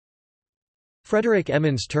Frederick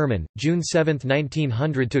Terman, June 7,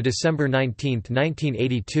 1900 to December 19,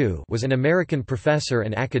 1982, was an American professor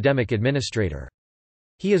and academic administrator.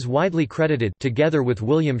 He is widely credited, together with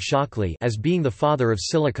William Shockley, as being the father of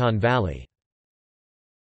Silicon Valley.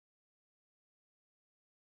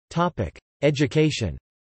 Topic: Education.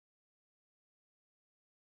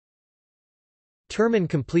 Terman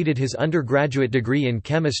completed his undergraduate degree in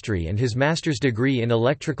chemistry and his master's degree in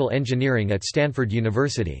electrical engineering at Stanford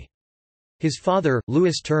University. His father,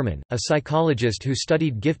 Louis Terman, a psychologist who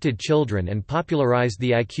studied gifted children and popularized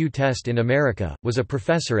the IQ test in America, was a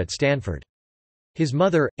professor at Stanford. His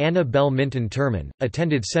mother, Anna Bell Minton Terman,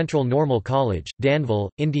 attended Central Normal College, Danville,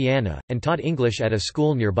 Indiana, and taught English at a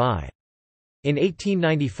school nearby. In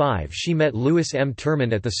 1895 she met Louis M.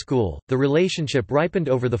 Terman at the school. The relationship ripened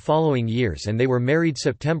over the following years and they were married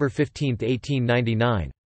September 15, 1899.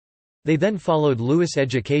 They then followed Louis'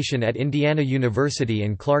 education at Indiana University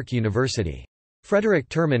and Clark University. Frederick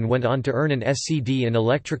Terman went on to earn an SC.D. in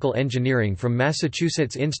electrical engineering from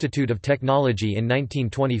Massachusetts Institute of Technology in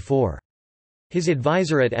 1924. His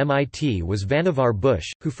advisor at MIT was Vannevar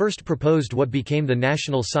Bush, who first proposed what became the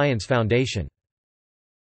National Science Foundation.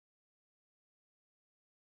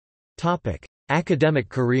 Academic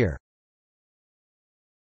career.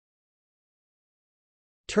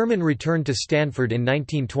 Terman returned to Stanford in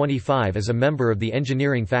 1925 as a member of the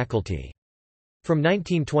engineering faculty. From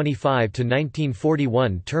 1925 to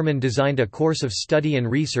 1941 Terman designed a course of study and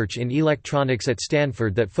research in electronics at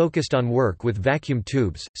Stanford that focused on work with vacuum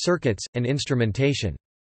tubes, circuits, and instrumentation.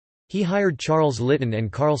 He hired Charles Litton and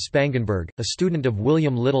Carl Spangenberg, a student of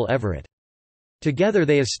William Little Everett. Together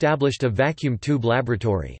they established a vacuum tube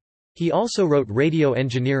laboratory. He also wrote Radio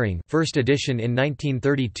Engineering, first edition in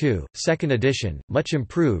 1932, second edition, much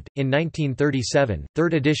improved, in 1937,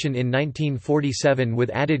 third edition in 1947 with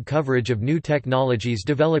added coverage of new technologies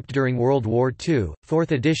developed during World War II,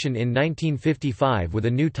 fourth edition in 1955 with a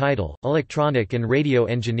new title, Electronic and Radio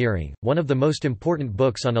Engineering, one of the most important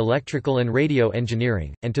books on electrical and radio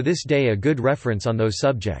engineering, and to this day a good reference on those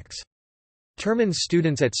subjects. Terman's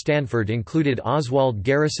students at Stanford included Oswald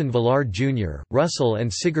Garrison Villard Jr., Russell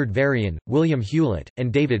and Sigurd Varian, William Hewlett,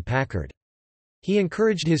 and David Packard. He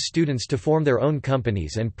encouraged his students to form their own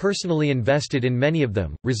companies and personally invested in many of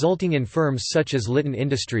them, resulting in firms such as Litton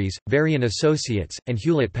Industries, Varian Associates, and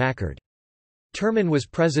Hewlett-Packard. Terman was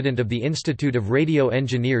president of the Institute of Radio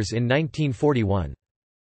Engineers in 1941.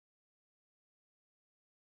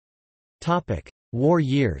 War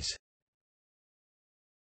years.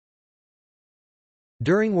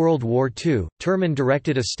 During World War II, Terman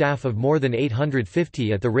directed a staff of more than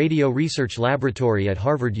 850 at the Radio Research Laboratory at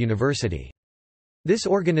Harvard University. This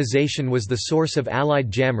organization was the source of Allied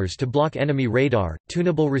jammers to block enemy radar,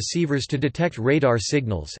 tunable receivers to detect radar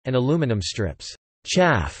signals, and aluminum strips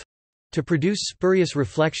chaff to produce spurious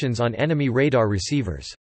reflections on enemy radar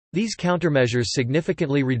receivers. These countermeasures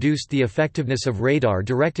significantly reduced the effectiveness of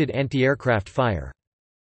radar-directed anti-aircraft fire.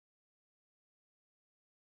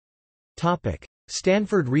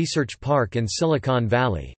 Stanford Research Park and Silicon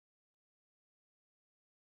Valley.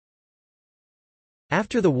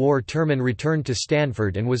 After the war Terman returned to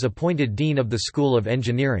Stanford and was appointed Dean of the School of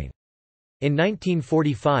Engineering. In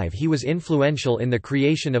 1945 he was influential in the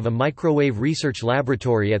creation of a microwave research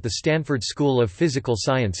laboratory at the Stanford School of Physical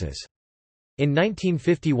Sciences. In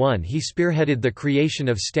 1951 he spearheaded the creation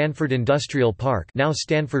of Stanford Industrial Park, now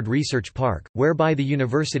Stanford Research Park, whereby the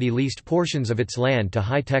university leased portions of its land to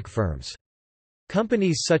high-tech firms.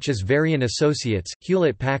 Companies such as Varian Associates,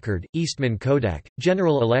 Hewlett-Packard, Eastman Kodak,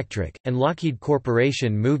 General Electric, and Lockheed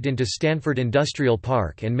Corporation moved into Stanford Industrial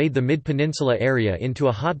Park and made the Mid-Peninsula area into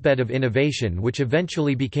a hotbed of innovation which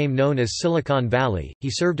eventually became known as Silicon Valley. He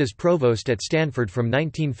served as provost at Stanford from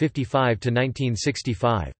 1955 to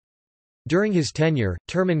 1965. During his tenure,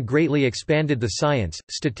 Terman greatly expanded the science,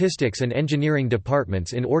 statistics and engineering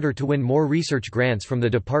departments in order to win more research grants from the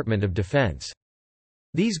Department of Defense.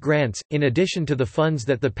 These grants, in addition to the funds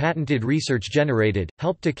that the patented research generated,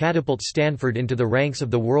 helped to catapult Stanford into the ranks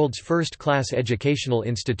of the world's first-class educational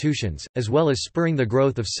institutions, as well as spurring the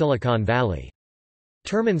growth of Silicon Valley.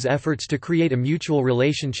 Terman's efforts to create a mutual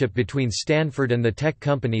relationship between Stanford and the tech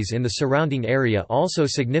companies in the surrounding area also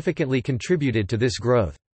significantly contributed to this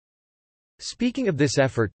growth. Speaking of this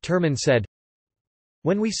effort, Terman said,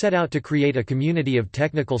 "When we set out to create a community of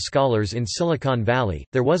technical scholars in Silicon Valley,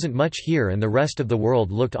 there wasn't much here and the rest of the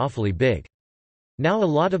world looked awfully big. Now a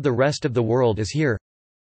lot of the rest of the world is here."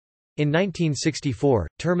 In 1964,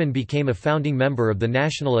 Terman became a founding member of the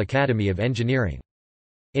National Academy of Engineering.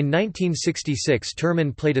 In 1966,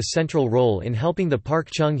 Terman played a central role in helping the Park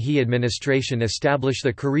Chung-hee administration establish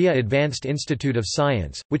the Korea Advanced Institute of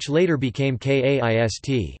Science, which later became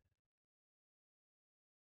KAIST.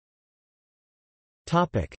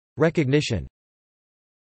 Recognition.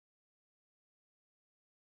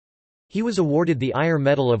 He was awarded the Ayer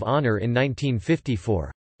Medal of Honor in 1950 for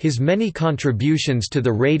his many contributions to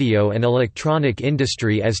the radio and electronic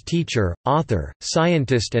industry as teacher, author,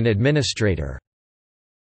 scientist and administrator.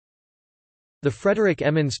 The Frederick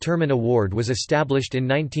Emmons Terman Award was established in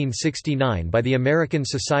 1969 by the American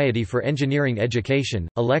Society for Engineering Education,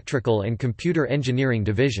 Electrical and Computer Engineering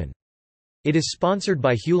Division. It is sponsored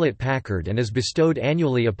by Hewlett-Packard and is bestowed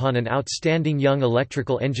annually upon an outstanding young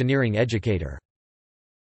electrical engineering educator.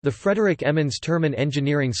 The Frederick Emmons Terman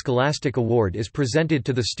Engineering Scholastic Award is presented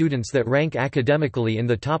to the students that rank academically in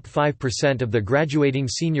the top 5% of the graduating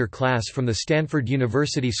senior class from the Stanford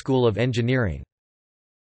University School of Engineering.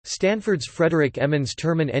 Stanford's Frederick Emmons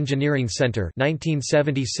Terman Engineering Center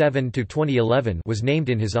 (1977–2011) was named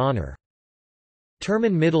in his honor.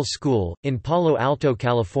 Terman Middle School, in Palo Alto,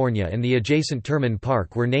 California and the adjacent Terman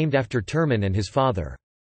Park were named after Terman and his father.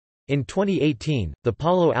 In 2018, the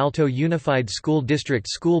Palo Alto Unified School District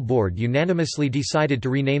School Board unanimously decided to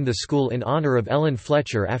rename the school in honor of Ellen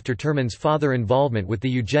Fletcher after Terman's father's involvement with the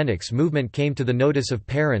eugenics movement came to the notice of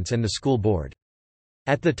parents and the school board.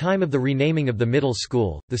 At the time of the renaming of the middle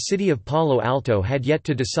school, the city of Palo Alto had yet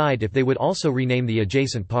to decide if they would also rename the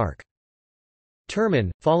adjacent park. Terman,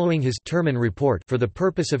 following his Terman Report for the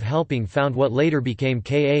purpose of helping found what later became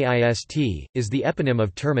KAIST, is the eponym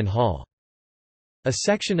of Terman Hall. A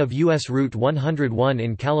section of U.S. Route 101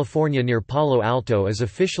 in California near Palo Alto is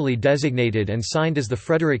officially designated and signed as the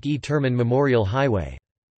Frederick E. Terman Memorial Highway.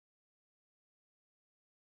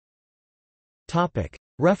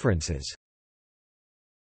 References.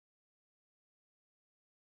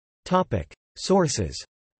 Sources.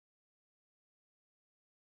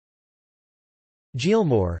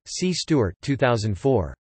 Gielmore, C. Stewart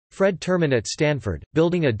 2004. Fred Terman at Stanford,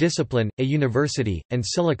 Building a Discipline, a University, and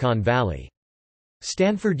Silicon Valley.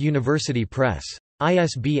 Stanford University Press.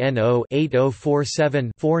 ISBN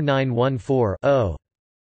 0-8047-4914-0.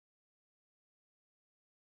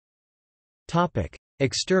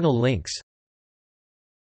 External links.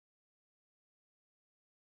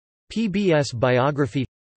 PBS Biography.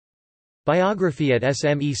 Biography at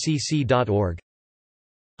smecc.org.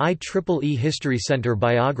 IEEE History Center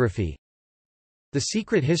Biography. The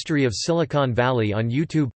Secret History of Silicon Valley on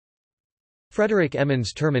YouTube. Frederick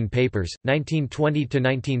Emmons Terman Papers,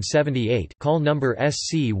 1920–1978 call number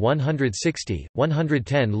SC 160,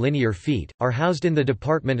 110 linear feet, are housed in the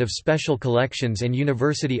Department of Special Collections and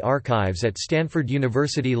University Archives at Stanford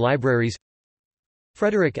University Libraries.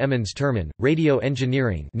 Frederick Emmons Terman, Radio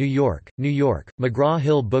Engineering, New York, New York,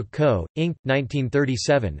 McGraw-Hill Book Co., Inc.,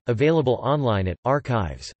 1937, available online at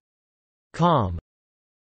archives.com.